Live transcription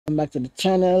back to the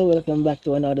channel. Welcome back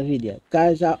to another video.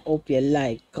 Guys, I hope you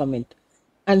like, comment,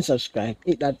 and subscribe.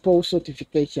 Hit that post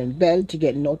notification bell to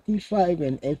get notified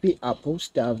whenever I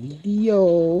post a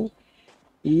video.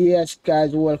 Yes,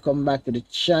 guys, welcome back to the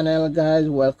channel, guys.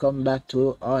 Welcome back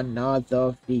to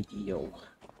another video.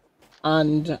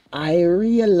 And I have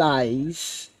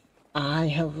realized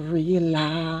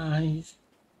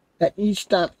that each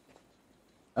time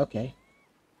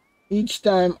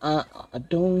I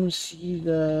don't see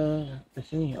the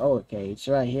thing. Oh, okay, it's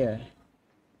right here.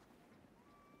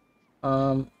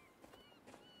 I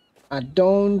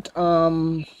don't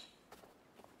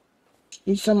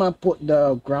each time I put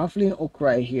the grappling hook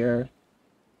right here,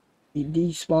 it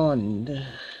despawned.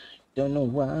 Don't know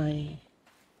why.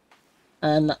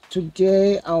 And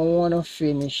today I want to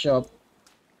finish up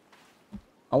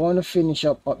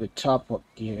up the top up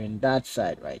there and that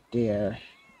side right there,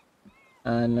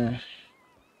 and I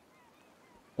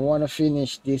want to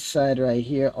finish this side right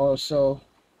here also,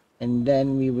 and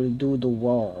then we will do the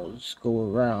walls,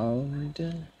 go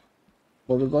around,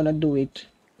 but we're gonna do it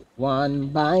one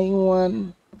by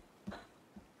one.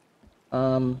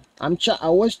 I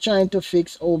was trying to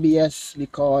fix OBS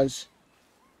because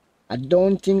I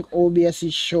don't think OBS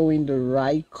is showing the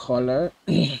right color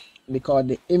because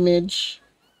the image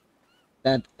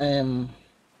that I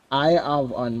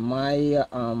have on my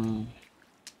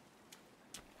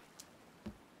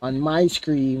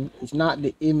screen is not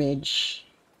the image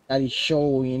that is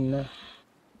showing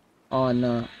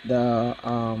on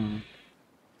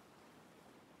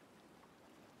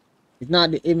it's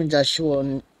not the image that's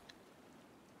shown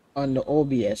on the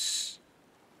OBS.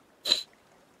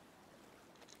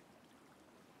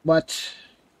 But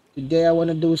today I want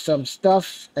to do some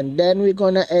stuff, and then we're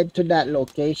gonna head to that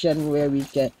location where we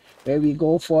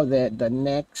go for the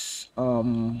next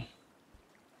I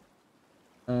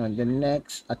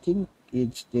think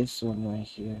it's this one right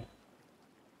here.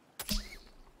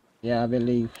 Yeah, I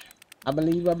believe.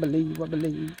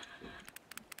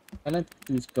 Can I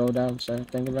please go down, sir?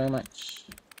 Thank you very much.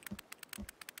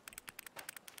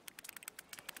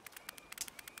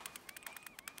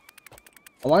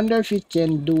 I wonder if it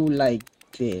can do like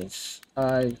this.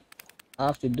 I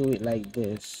have to do it like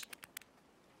this.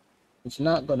 It's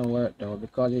not gonna work though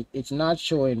because it's not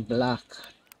showing black,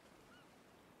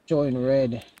 showing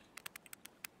red.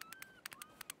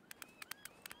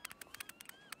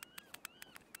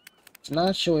 It's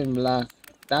not showing black.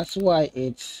 That's why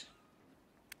it's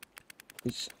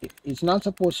not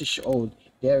supposed to show. Oh,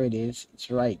 there it is. It's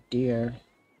right there,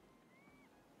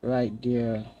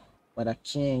 but I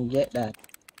can't get that.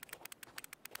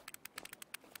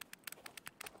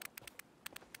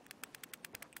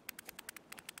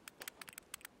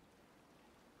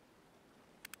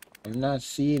 I'm not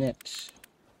seeing it.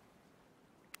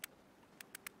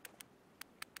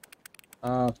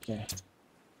 Okay.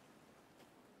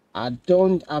 I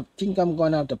think I'm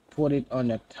gonna have to put it on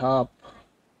the top. I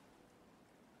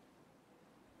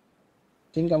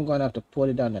think I'm gonna have to put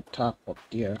it on the top up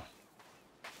there.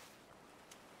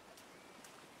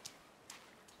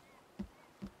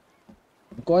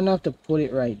 I'm gonna have to put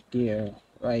it right there,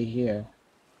 right here.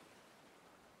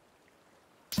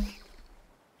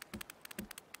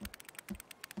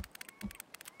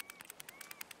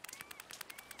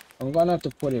 I'm gonna have to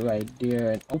put it right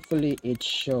there, and hopefully it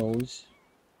shows.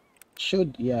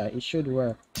 Yeah, it should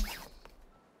work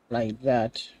like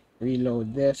that.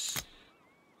 Reload this,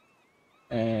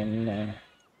 and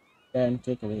then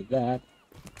take away that.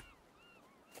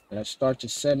 Let's start to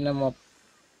send them up.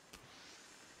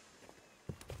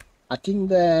 I think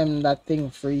that thing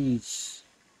freeze.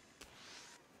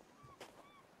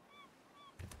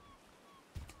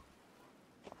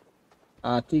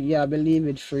 I think, yeah, I believe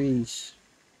it freeze.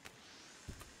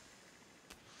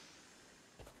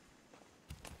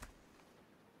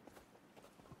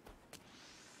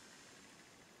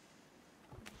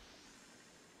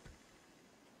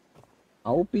 I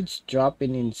hope it's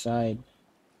dropping inside.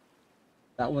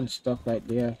 That one's stuck right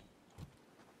there.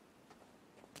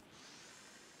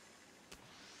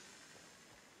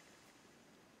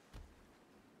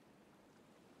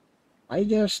 Why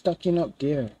they're stuck in up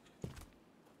there?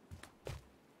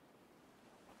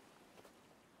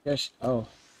 Just, oh, I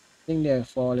think they're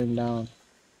falling down.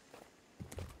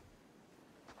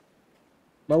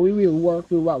 But we will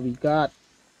work with what we got.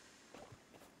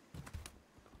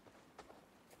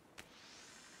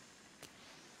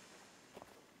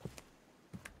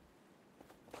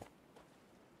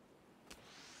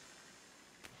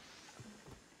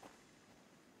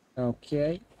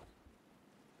 Okay.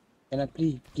 Can I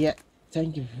please get?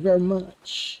 Thank you very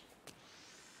much.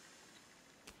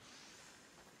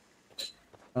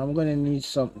 I'm gonna need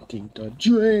something to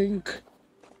drink.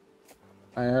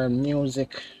 I heard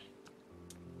music.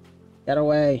 Get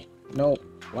away. No.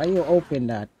 Why you open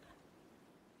that?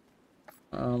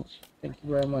 Um, thank you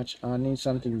very much. I need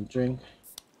something to drink.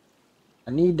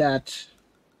 I need that.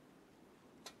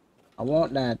 I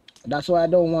want that. That's why I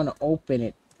don't want to open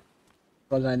it.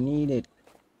 Because I need it.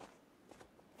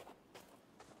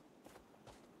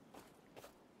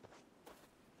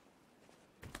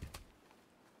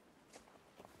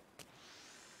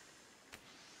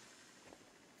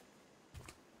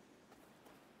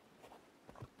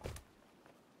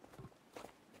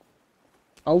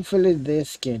 Hopefully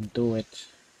this can do it.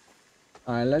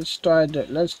 Alright, let's try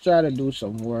to do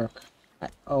some work.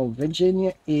 Oh,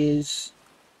 Virginia is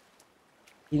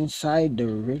inside the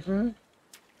river?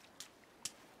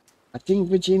 I think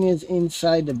Virginia is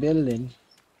inside the building.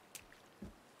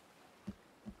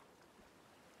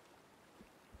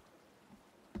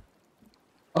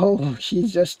 Oh,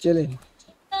 she's just chilling.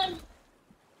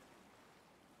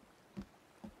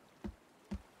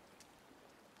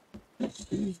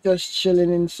 She's just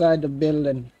chilling inside the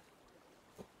building.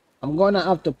 I'm gonna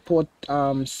have to put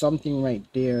something right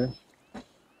there.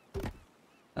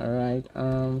 Alright,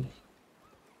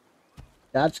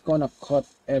 that's gonna cut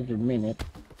every minute.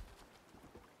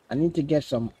 I need to get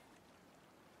some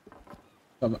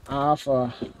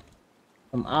alpha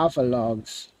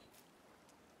logs.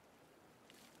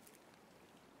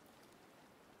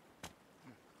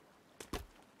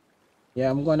 Yeah,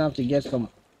 I'm gonna have to get some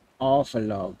alpha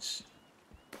logs.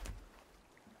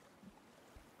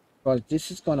 Because this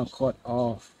is gonna cut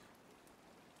off.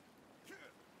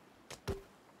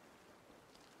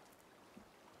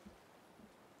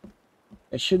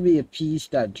 There should be a piece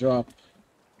that dropped.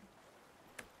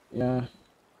 Yeah.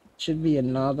 Should be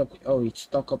another. Oh, it's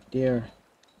stuck up there.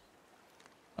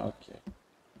 Okay.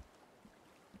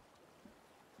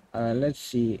 Alright, let's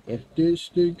see if this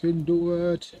thing can do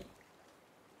it.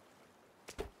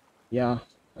 Yeah,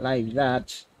 like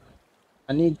that.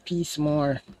 I need piece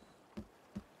more.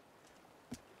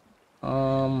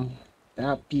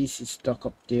 That piece is stuck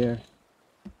up there.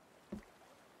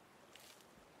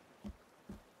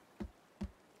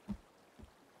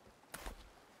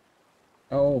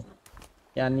 Oh,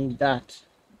 yeah, I need that.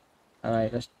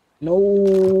 Alright, let's. No!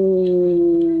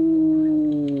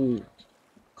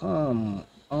 Come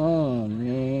on,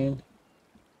 man.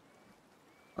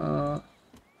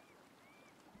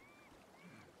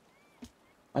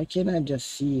 Why can't I just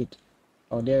see it?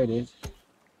 Oh, there it is.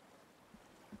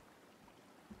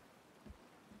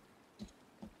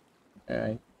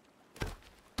 Alright.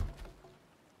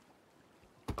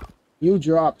 You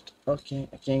dropped. Okay,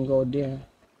 I can't go there.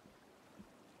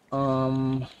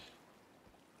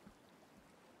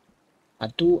 I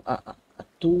do. I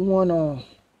do wanna.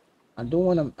 I don't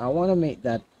wanna. I wanna make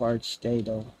that part stay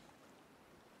though.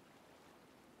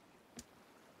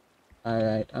 All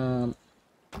right.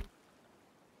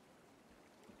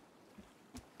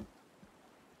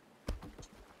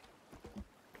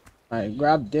 I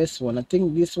grab this one. I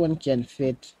think this one can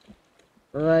fit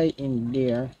right in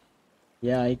there.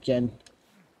 Yeah, I can.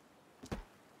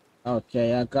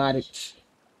 Okay, I got it.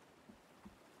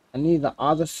 I need the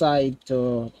other side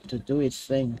to do its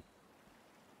thing.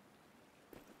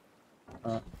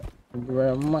 Thank you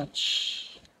very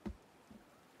much.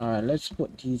 Alright, let's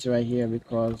put these right here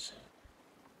because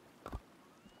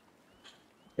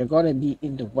they're gonna be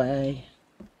in the way.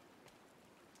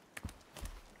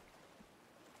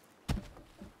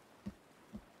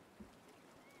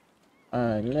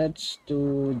 Alright, let's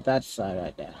do that side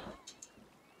right there.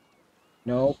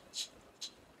 Nope.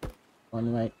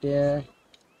 One right there.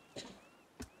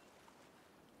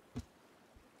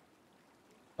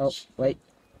 Oh, wait.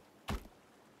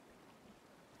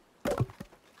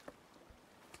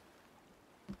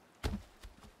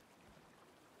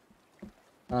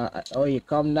 Oh, you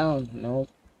calm down. No,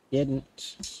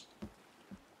 didn't.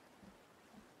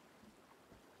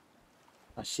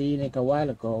 I seen it a while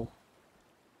ago.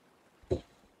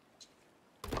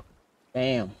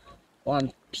 Bam.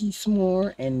 One piece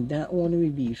more and that one will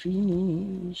be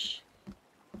finished.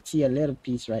 See a little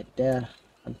piece right there.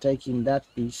 I'm taking that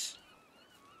piece.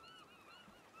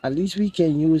 At least we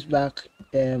can use back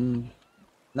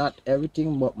not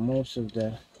everything but most of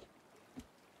the.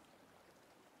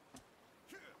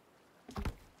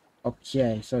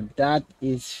 Okay, so that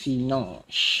is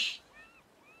finished.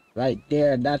 Right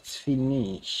there, that's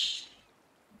finished.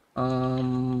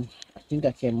 I think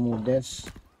I can move this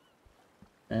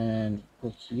and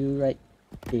put you right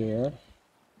there.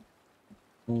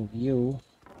 Move you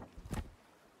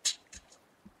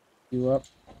up,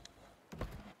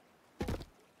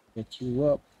 get you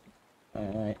up.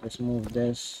 Alright, let's move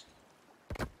this.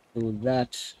 Do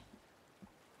that.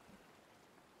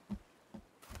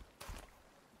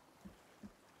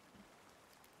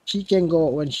 She can go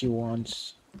when she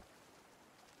wants.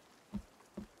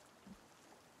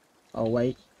 Oh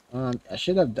wait, I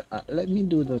should have. Let me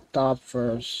do the top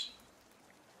first.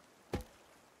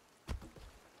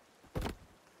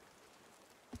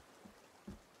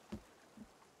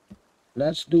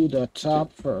 Let's do the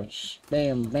top first.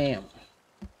 Bam, bam.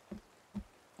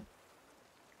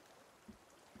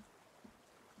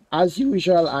 As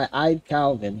usual, I eyed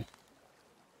Calvin.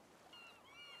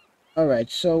 All right,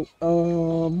 so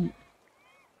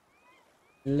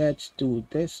let's do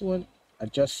this one. I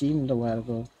just seen it a while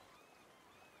ago.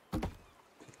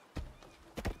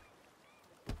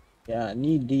 Yeah, I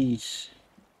need these.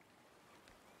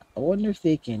 I wonder if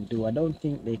they can do. I don't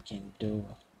think they can do.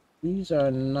 These are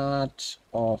not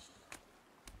off.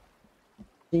 I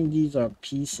think these are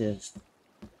pieces.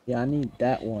 Yeah, I need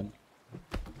that one.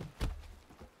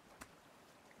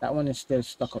 That one is still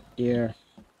stuck up there.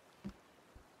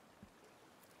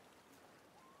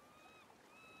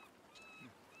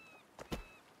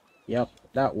 Yep,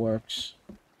 that works.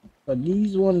 But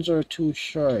these ones are too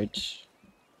short.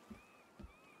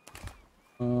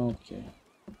 Okay.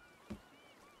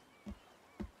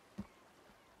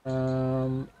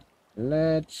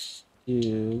 Let's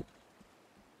do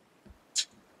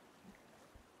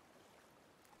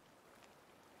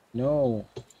no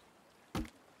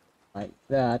like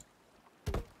that.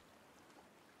 I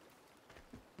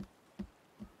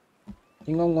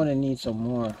think I'm gonna need some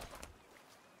more.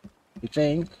 You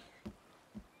think?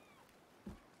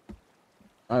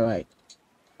 All right.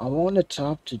 I want the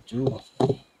top to do.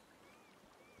 You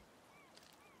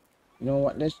know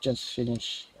what? Let's just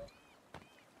finish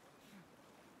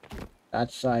that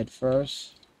side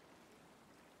first,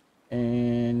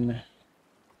 and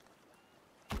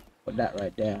put that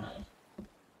right there.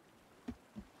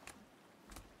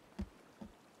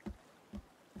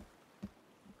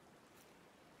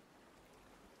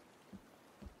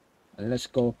 And let's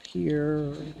go up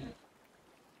here.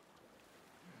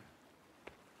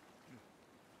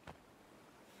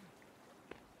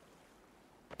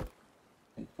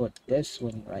 And put this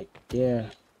one right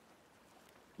there.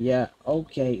 Yeah,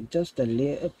 okay, just a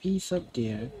little piece up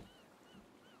there.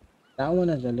 That one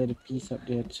has a little piece up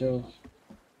there too.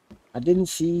 I didn't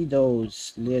see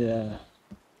those little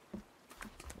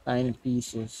tiny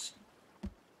pieces.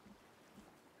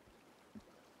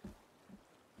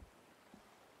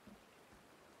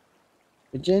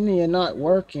 Virginia, you're not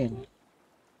working.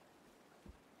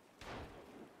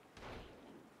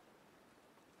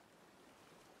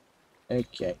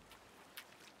 Okay.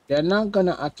 They're not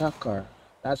gonna attack her.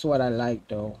 That's what I like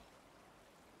though.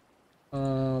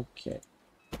 Okay.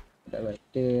 That right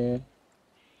there.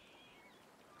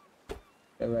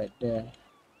 That right there.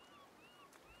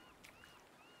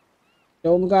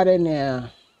 Don't got any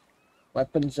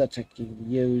weapons that I can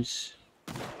use.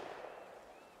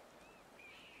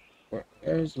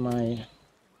 Where's my...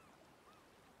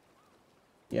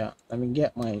 Yeah, let me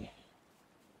get my...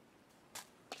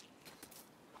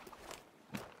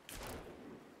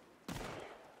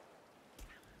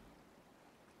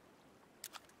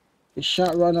 The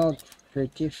shot run out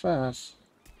pretty fast.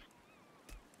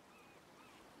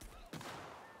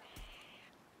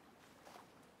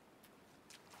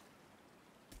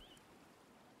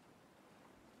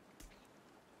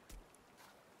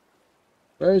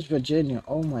 Where's Virginia?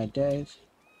 Oh my days.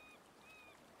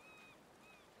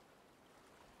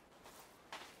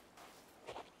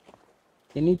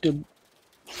 You need to...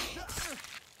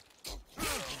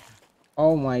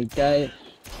 Oh my day.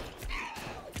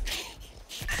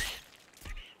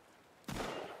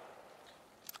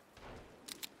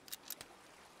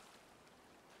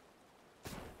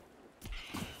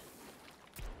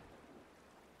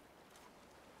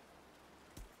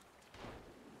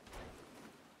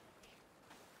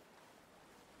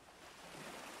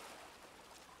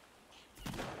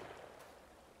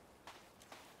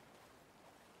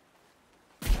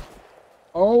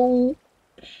 Oh,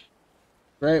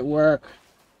 great work.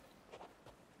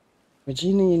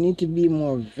 Virginia, you need to be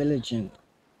more vigilant.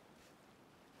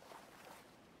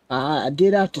 I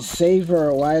did have to save her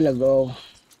a while ago.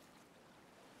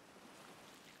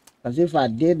 As if I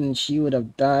didn't, she would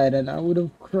have died and I would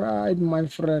have cried, my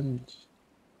friend.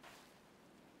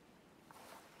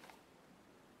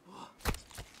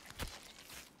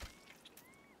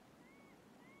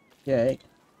 Okay.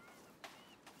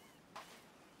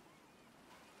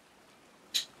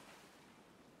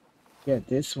 Get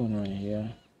this one right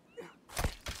here.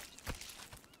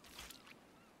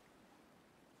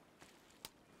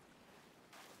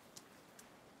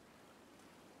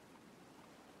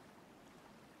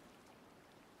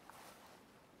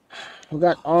 We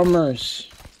got armors.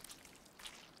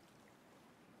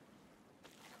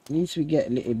 At least we get a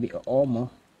little bit of armor.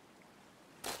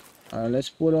 Let's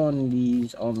put on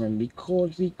these armor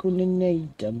because we couldn't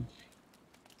need them.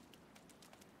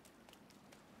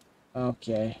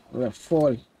 Okay, we're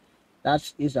full.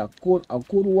 That is a good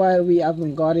while we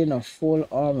haven't gotten a full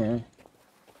armor.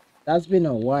 That's been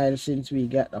a while since we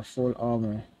got a full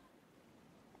armor.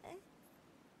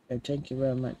 Okay, thank you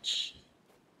very much.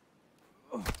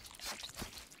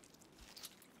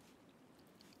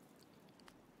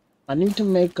 I need to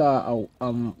make a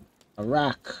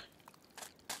rack.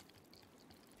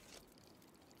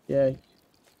 Yeah.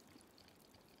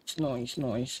 It's nice,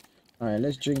 nice. Alright,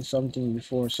 let's drink something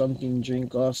before something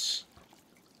drink us.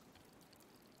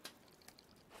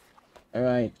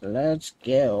 Alright, let's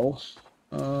go.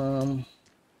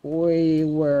 We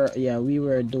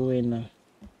were doing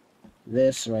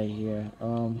this right here.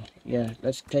 Yeah,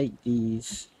 let's take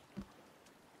these.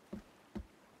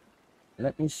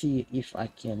 Let me see if I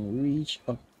can reach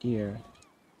up there.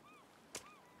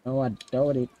 No, I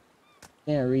doubt it.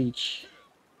 Can't reach.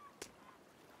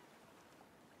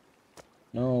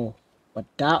 No, but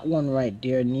that one right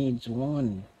there needs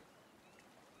one.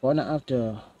 Gonna have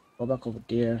to go back over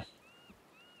there.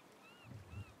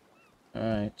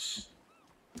 Alright.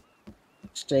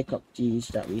 Let's take up these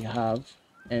that we have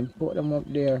and put them up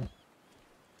there.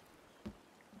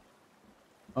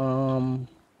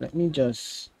 Let me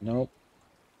just, nope.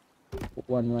 Put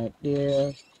one right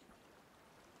there.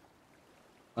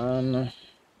 And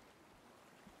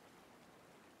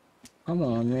come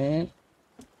on, man.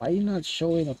 Why you not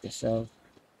showing up yourself?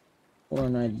 Put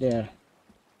one right there.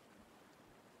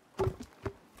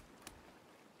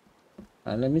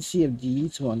 And let me see if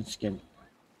these ones can.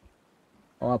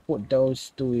 Oh, I'll put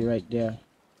those two right there.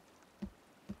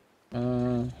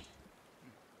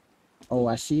 Oh,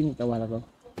 I seen it a while ago.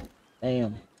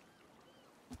 Damn.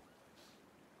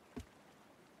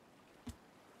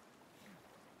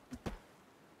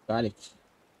 Got it.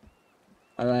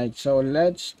 Alright, so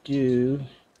let's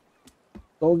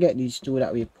go get these two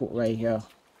that we put right here.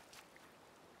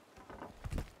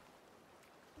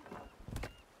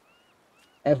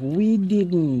 If we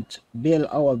didn't build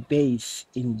our base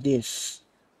in this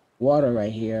water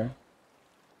right here,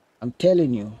 I'm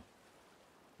telling you,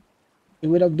 it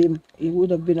would have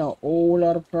been a whole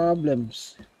lot of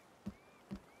problems.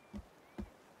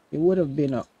 It would have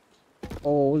been a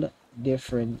whole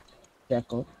different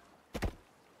tackle.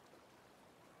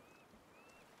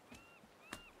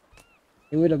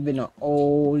 It would have been a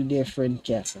whole different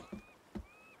castle.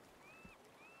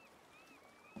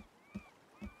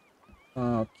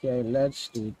 Okay, let's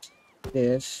do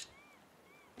this.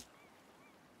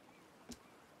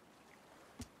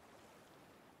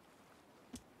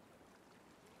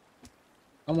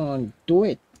 Come on, do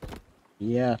it.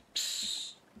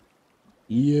 Yes.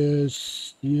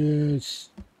 Yes, yes.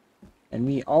 And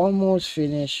we almost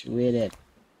finished with it.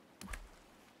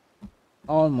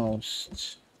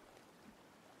 Almost.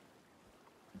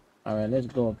 Alright, let's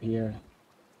go up here.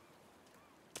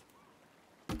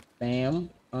 Bam.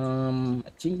 I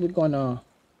think we're gonna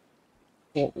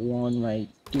put one right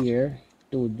here.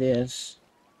 Do this.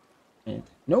 And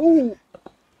no!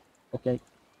 Okay.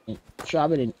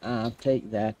 Chop it in half.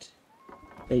 Take that.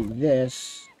 Take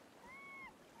this.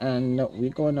 And we're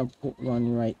gonna put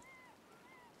one right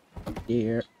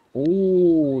there.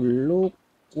 Oh, look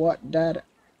what that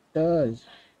does.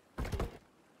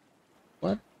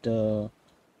 What the?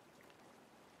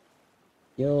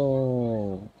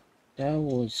 Yo, that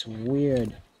was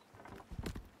weird.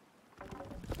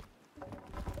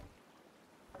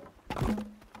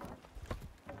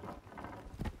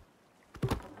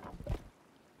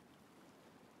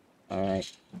 All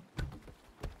right.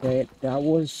 Okay, that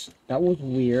was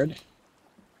weird.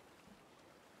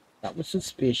 That was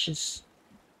suspicious.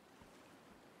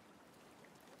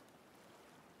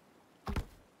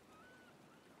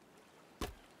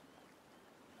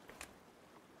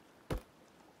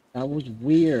 That was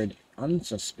weird.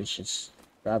 Unsuspicious.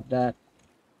 Grab that.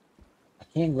 I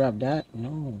can't grab that.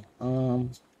 No.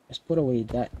 Let's put away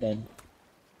that then.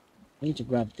 I need to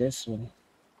grab this one.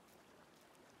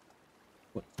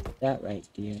 Put that right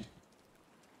there.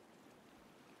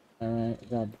 Alright,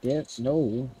 grab this.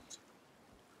 No.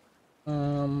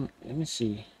 Let me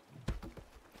see.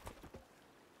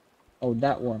 Oh,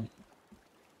 that one.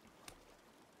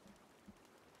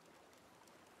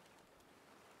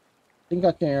 I think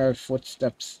I can hear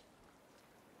footsteps.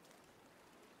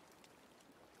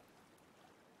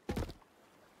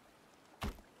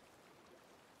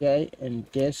 Okay, and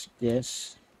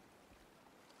this.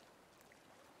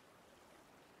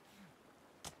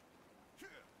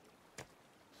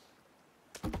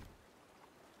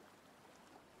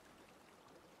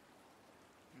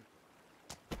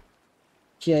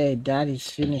 Okay, that is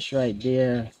finished right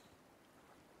there.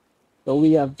 So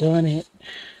we have done it.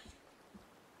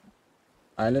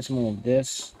 All right, let's move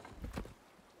this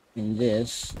and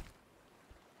this.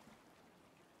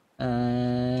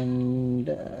 And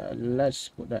let's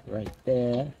put that right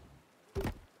there.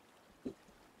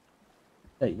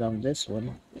 Take down this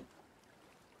one.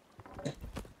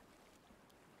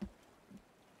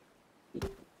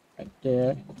 Right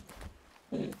there.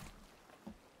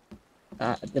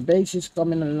 The base is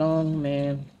coming along,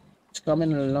 man. It's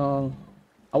coming along.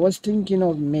 I was thinking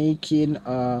of making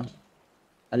a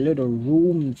little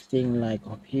room thing like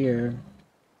up here.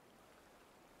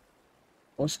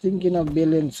 I was thinking of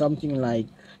building something like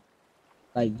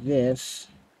this,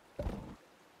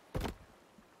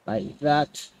 like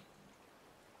that.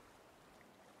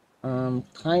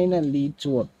 Kind of lead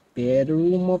to a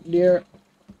bedroom up there.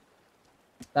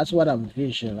 That's what I'm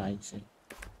visualizing.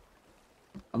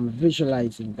 I'm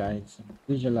visualizing, guys. I'm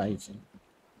visualizing.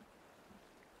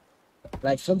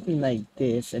 Like something like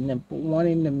this, and then put one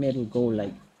in the middle, go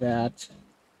like that.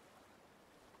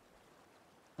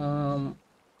 I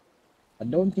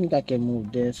don't think I can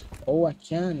move this. Oh, I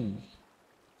can.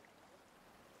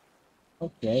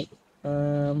 Okay.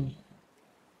 Put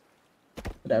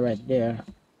that right there.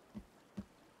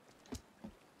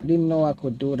 Didn't know I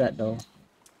could do that though.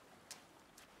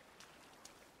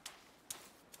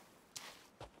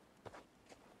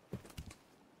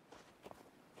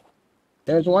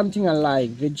 There's one thing I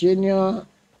like. Virginia,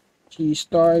 she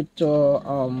started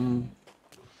to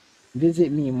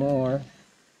visit me more,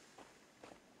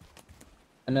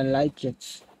 and I like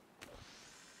it.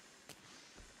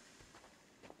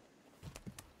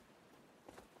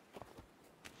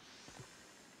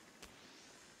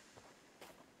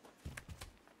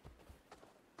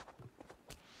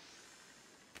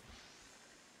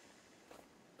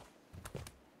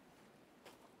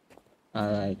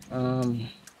 All right.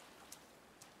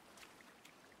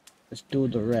 Let's do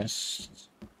the rest.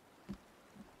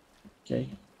 Okay.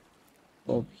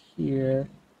 Over here.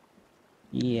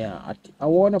 Yeah, I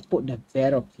want to put the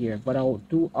bed up here, but I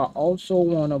also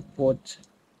want to put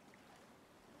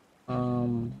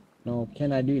no,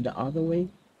 can I do it the other way?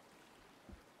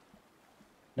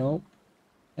 No.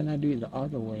 Can I do it the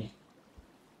other way?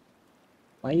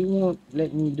 Why you won't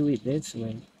let me do it this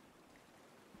way?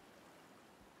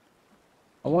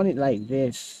 I want it like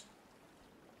this.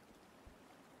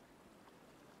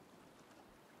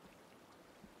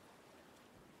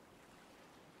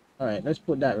 All right, let's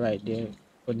put that right there.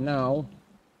 But now,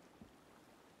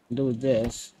 do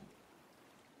this.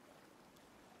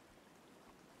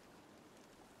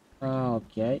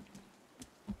 Okay.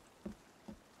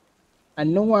 I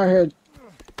know I heard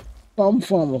some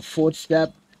form of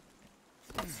footstep.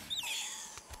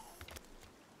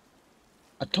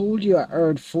 I told you I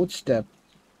heard footstep.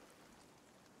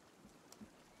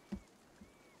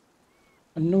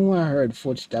 I know I heard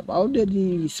footstep. How did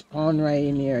he spawn right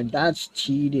in here? That's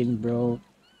cheating, bro.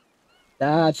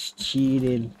 That's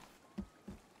cheating.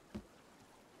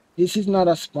 This is not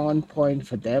a spawn point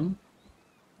for them.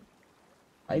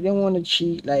 I don't want to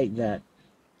cheat like that.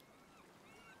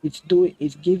 It's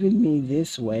giving me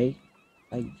this way,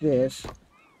 like this.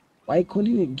 Why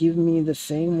couldn't it give me the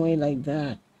same way like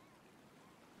that?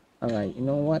 All right, you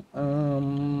know what?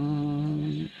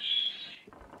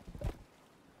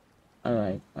 All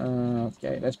right.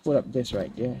 Okay, let's put up this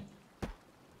right there.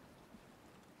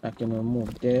 I can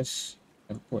remove this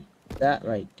and put that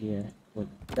right there. Put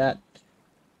that.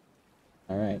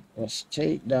 All right, let's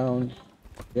take down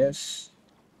this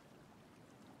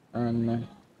and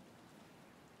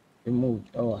remove.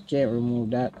 Oh, I can't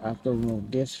remove that. I have to remove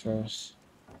this first.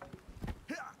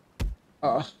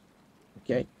 Oh,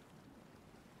 okay.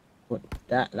 Put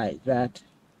that like that,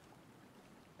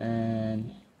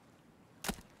 and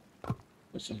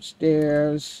put some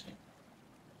stairs.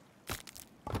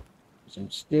 Some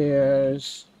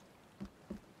stairs.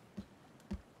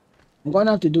 I'm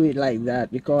gonna have to do it like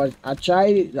that because I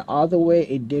tried it the other way.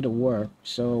 It didn't work.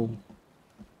 So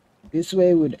this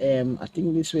way would I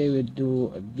think this way would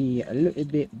be a little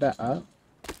bit better.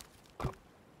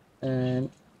 And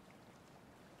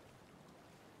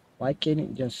why can't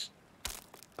it just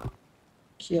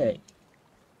okay?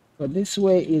 So this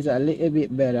way is a little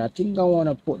bit better. I think I want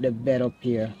to put the bed up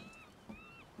here.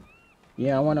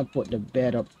 Yeah, I want to put the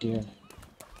bed up there.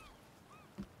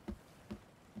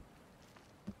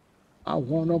 I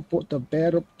want to put the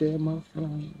bed up there, my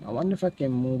friend. I wonder if I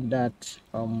can move that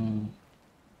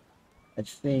that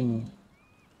thing.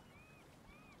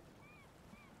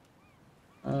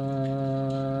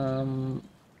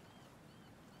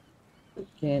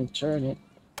 Can't turn it.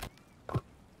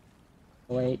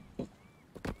 Wait.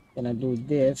 Gonna do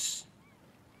this.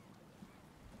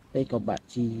 Take about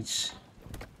these.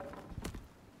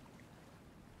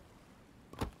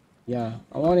 Yeah,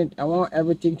 I want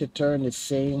everything to turn the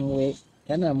same way.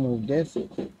 Can I move this?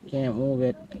 Can't move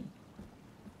it.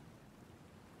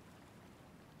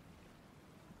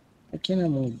 I cannot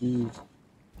move these.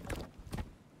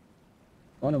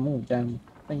 I want to move them.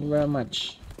 Thank you very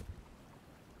much.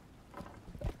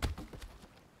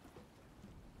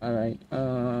 All right.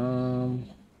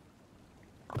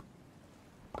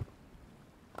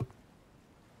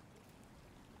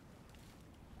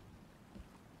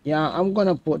 Yeah, I'm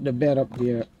gonna put the bed up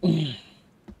there. And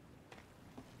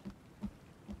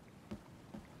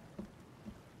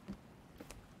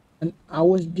I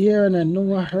was there, and I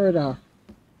know I heard a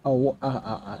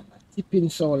tipping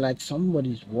sound like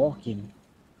somebody's walking,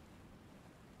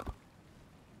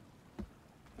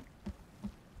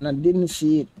 and I didn't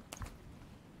see it.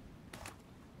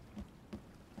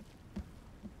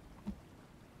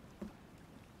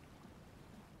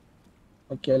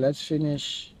 Okay, let's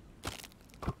finish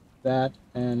that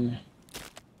and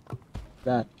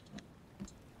that,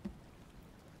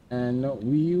 and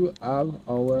we have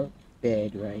our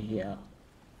bed right here.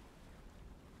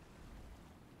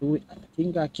 I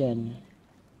think I can.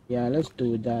 Yeah, let's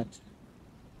do that.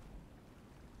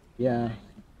 Yeah.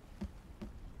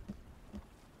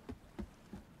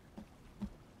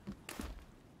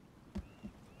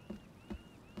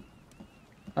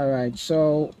 All right,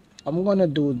 so I'm gonna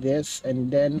do this,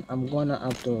 and then I'm gonna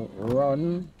have to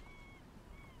run.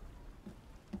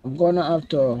 I'm gonna have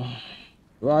to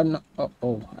run.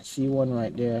 Oh, I see one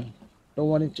right there. Don't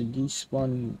want it to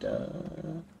despawn.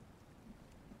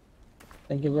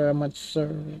 Thank you very much,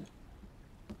 sir.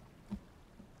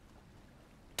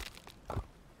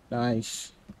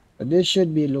 Nice. So this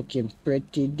should be looking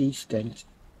pretty distant.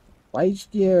 Why is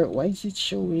there? Why is it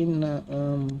showing?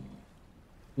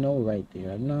 No, right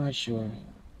there. I'm not sure.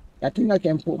 I think I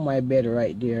can put my bed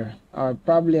right there, or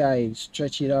probably I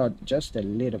stretch it out just a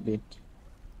little bit.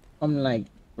 I'm like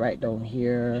right down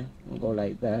here and go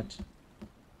like that.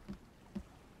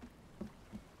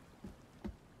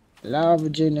 Hello,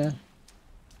 Virginia.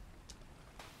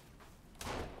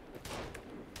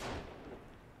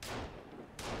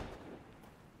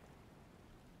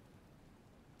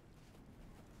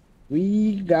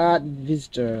 We got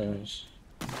visitors.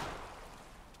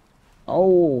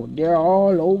 Oh, they're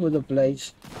all over the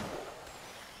place.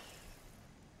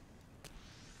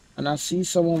 And I see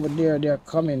some over there. They're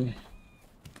coming.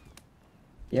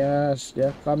 Yes,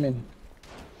 they're coming.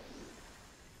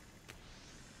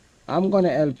 I'm gonna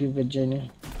help you,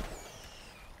 Virginia.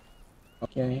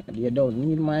 Okay, you don't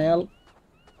need my help.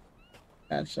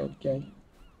 That's okay.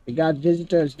 We got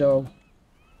visitors though.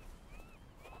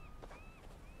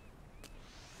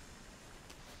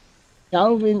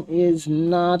 Calvin is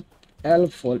not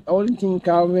helpful. Only thing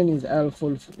Calvin is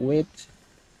helpful with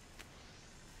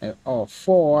or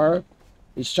for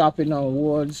is chopping on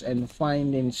woods and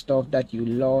finding stuff that you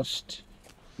lost,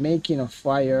 making a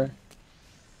fire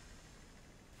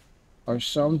or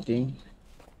something.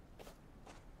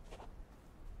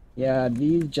 Yeah,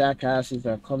 these jackasses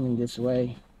are coming this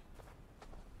way.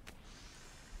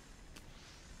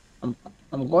 I'm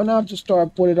gonna have to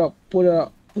start putting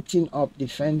up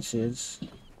defenses.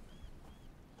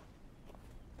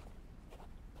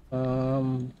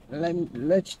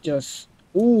 Let's just.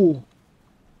 Ooh,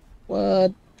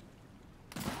 what?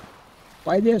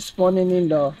 Why they're spawning in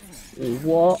the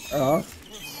water?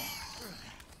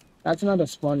 That's not a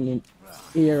spawning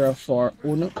area for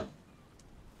Uno.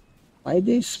 Why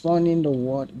they spawn in the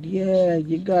water? Yeah,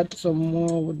 you got some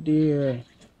more over there.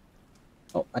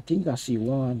 Oh, I think I see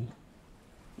one.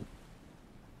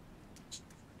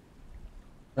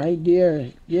 Right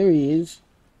there. There he is.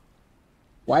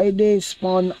 Why they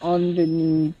spawn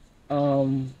underneath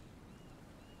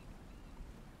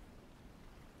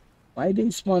why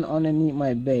they spawn underneath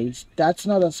my base? That's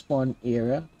not a spawn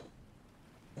area.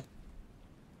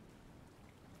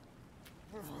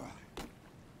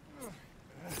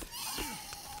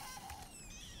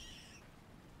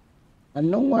 I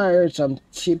know I heard some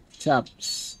tip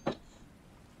taps.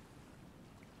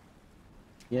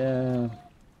 Yeah.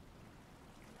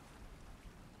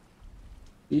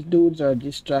 These dudes are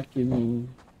distracting me.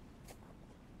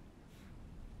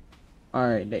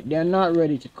 Alright, they're not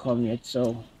ready to come yet,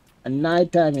 so a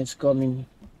nighttime is coming.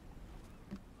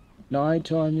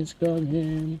 Nighttime is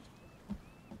coming.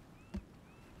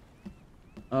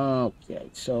 Okay,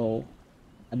 so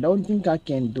I don't think I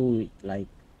can do it like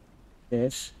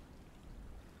this.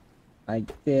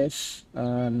 Like this.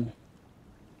 Oh,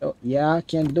 yeah, I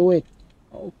can do it.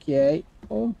 Okay,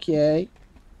 okay.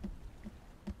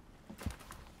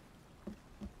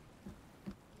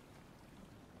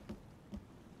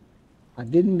 I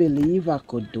didn't believe I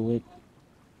could do it.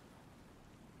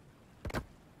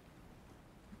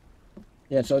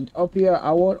 Yeah, so up here,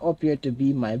 I want up here to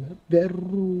be my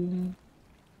bedroom.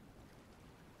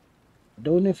 I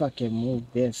don't know if I can move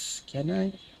this. Can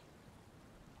I?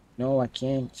 No, I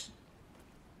can't.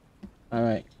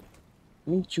 Alright.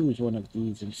 Let me choose one of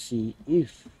these and see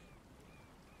if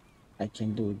I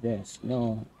can do this.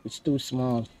 No, it's too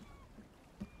small.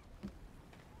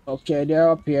 Okay, they're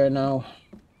up here now.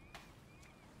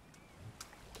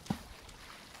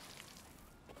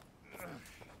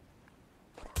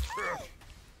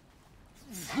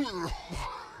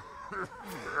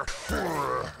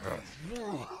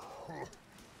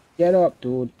 Get up,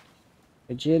 dude.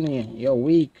 Virginia, you're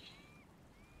weak.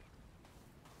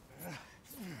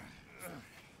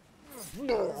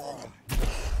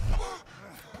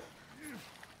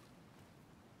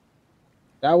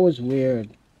 That was weird.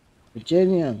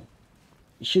 Virginia,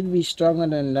 you should be stronger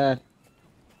than that.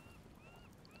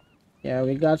 Yeah,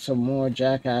 we got some more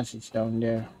jackasses down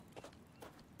there.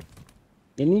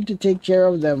 You need to take care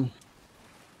of them.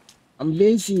 I'm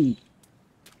busy.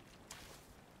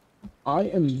 I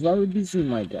am very busy,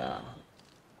 my dad.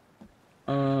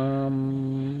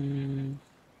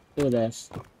 Do this.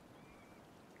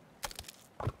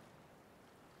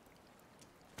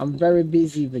 I'm very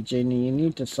busy, Virginia. You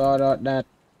need to sort out that.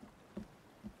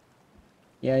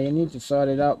 Yeah, you need to sort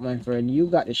it out, my friend. You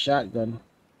got the shotgun.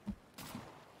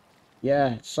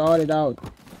 Yeah, sort it out.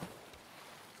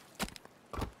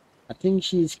 I think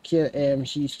she's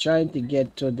she's trying to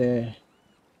get to the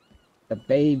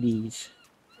babies.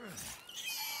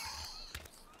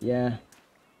 Yeah.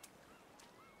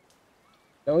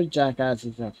 Those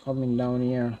jackasses are coming down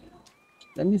here.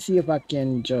 Let me see if I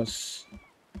can just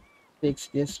fix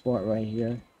this spot right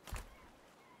here.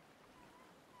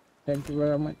 Thank you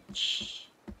very much.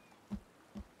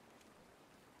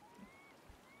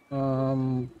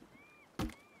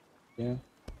 Yeah.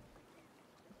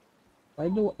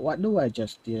 What do I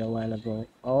just did a while ago?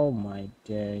 Oh my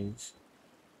days.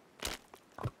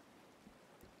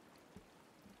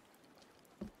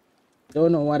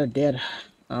 Don't know what I did.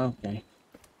 Okay.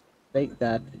 Take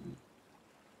that.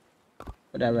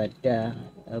 Put that right there.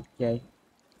 Okay.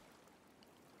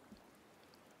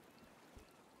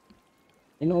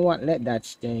 You know what? Let that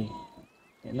stay.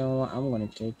 You know what? I'm gonna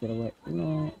take it away. You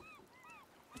know.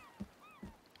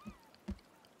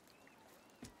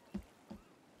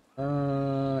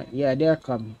 Yeah, they're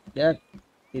coming.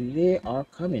 They are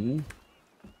coming.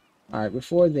 All right.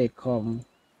 Before they come,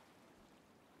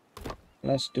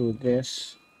 let's do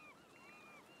this.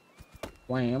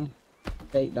 Wham.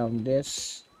 Take down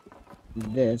this.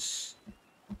 This.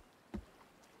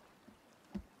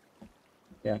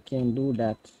 Yeah, I can't do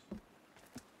that.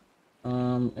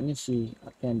 Let me see.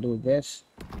 I can do this.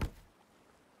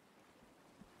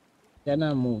 Can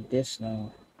I move this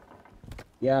now?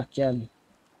 Yeah, I can.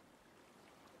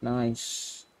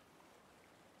 Nice.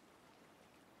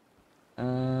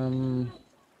 I'm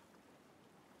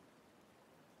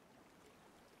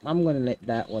gonna let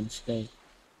that one stay.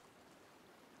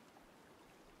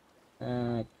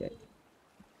 Okay.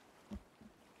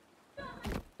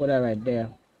 Put that right there.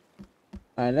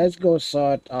 Alright, let's go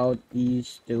sort out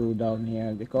these two down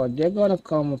here because they're gonna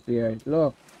come up here.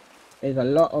 Look, there's a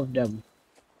lot of them.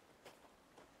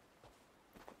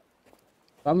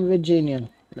 Come, Virginia.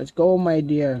 Let's go, my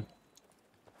dear.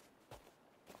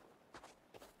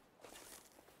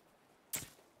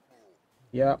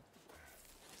 Yep.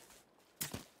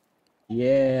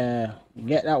 Yeah.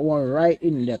 Get that one right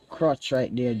in the crotch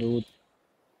right there, dude.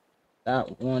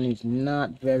 That one is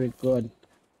not very good.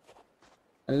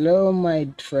 Hello, my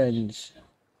friends.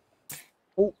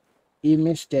 Oh, he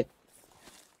missed it.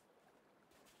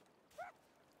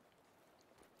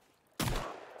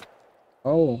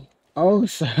 Oh. Oh,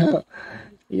 so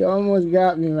you almost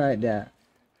got me right there.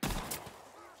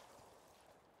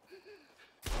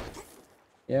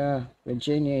 Yeah,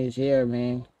 Virginia is here,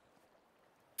 man.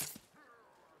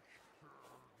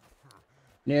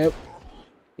 Nope.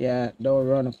 Yeah, don't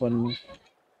run upon me.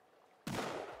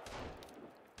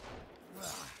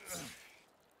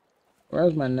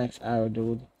 Where's my next arrow,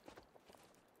 dude?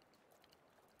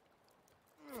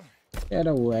 Get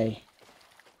away.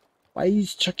 Why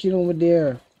he's chucking over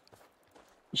there?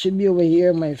 You should be over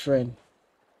here, my friend.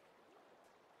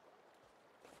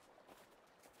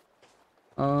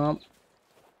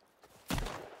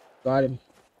 Got him.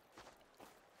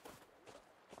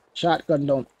 Shotgun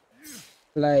don't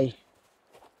play.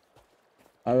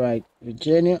 Alright,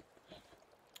 Virginia.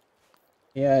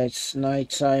 Yeah, it's night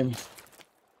time.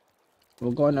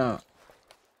 We're gonna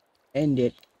end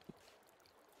it.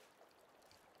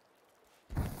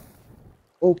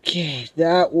 Okay,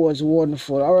 that was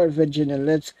wonderful. All right, Virginia,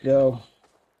 let's go.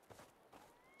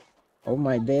 Oh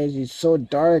my days, it's so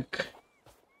dark.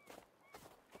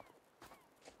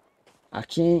 I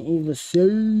can't even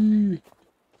see.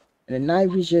 The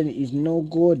night vision is no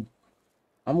good.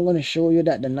 I'm gonna show you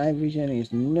that the night vision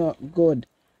is not good.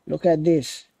 Look at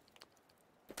this.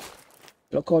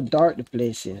 Look how dark the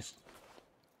place is.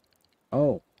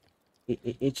 Oh,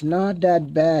 it's not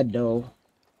that bad though.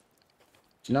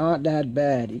 It's not that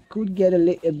bad. It could get a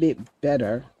little bit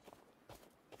better.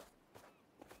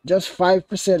 Just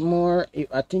 5% more.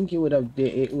 I think it would have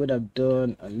been. It would have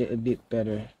done a little bit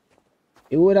better.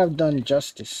 It would have done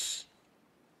justice.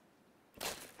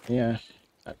 Yeah,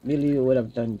 I really would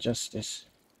have done justice.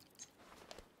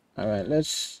 All right,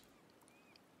 let's.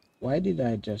 Why did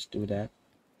I just do that?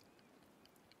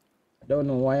 I don't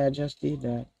know why I just did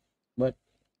that. But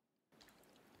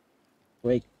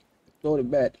wait, go to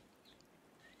bed.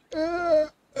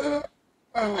 I'm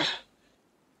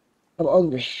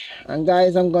hungry. And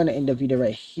guys, I'm gonna end the video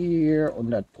right here on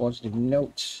that positive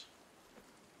note.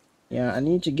 Yeah, I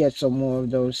need to get some more of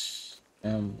those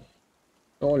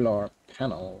solar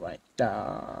panel right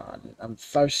there. I'm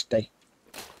thirsty.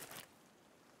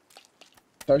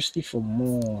 Thirsty for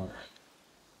more.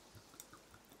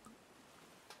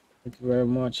 Thank you very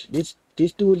much. This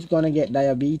dude's gonna get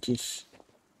diabetes.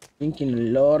 Drinking a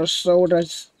lot of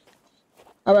sodas.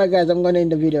 Alright guys, I'm gonna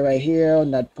end the video right here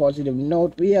on that positive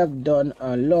note. We have done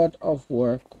a lot of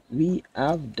work. We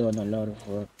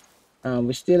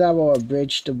still have our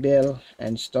bridge to build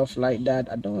and stuff like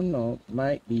that. I don't know,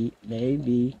 might be,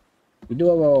 maybe. We do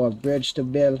have our bridge to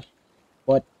build,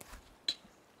 but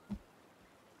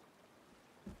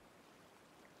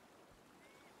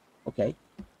okay.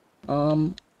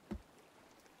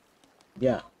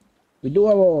 Yeah, we do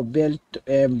have our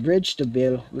bridge to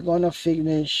build. We're gonna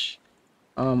finish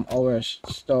our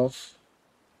stuff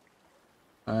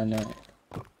and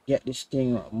get this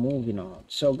thing moving on.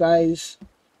 So guys,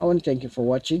 I want to thank you for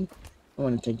watching. I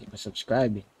want to thank you for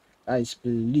subscribing. Guys,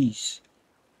 please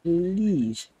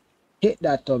hit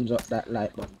that thumbs up, that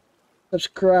like button.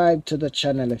 Subscribe to the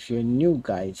channel if you're new,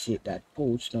 guys. Hit that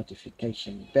post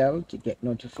notification bell to get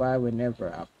notified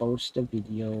whenever I post a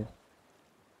video.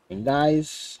 And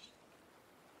guys,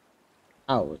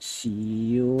 I will see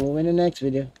you in the next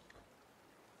video.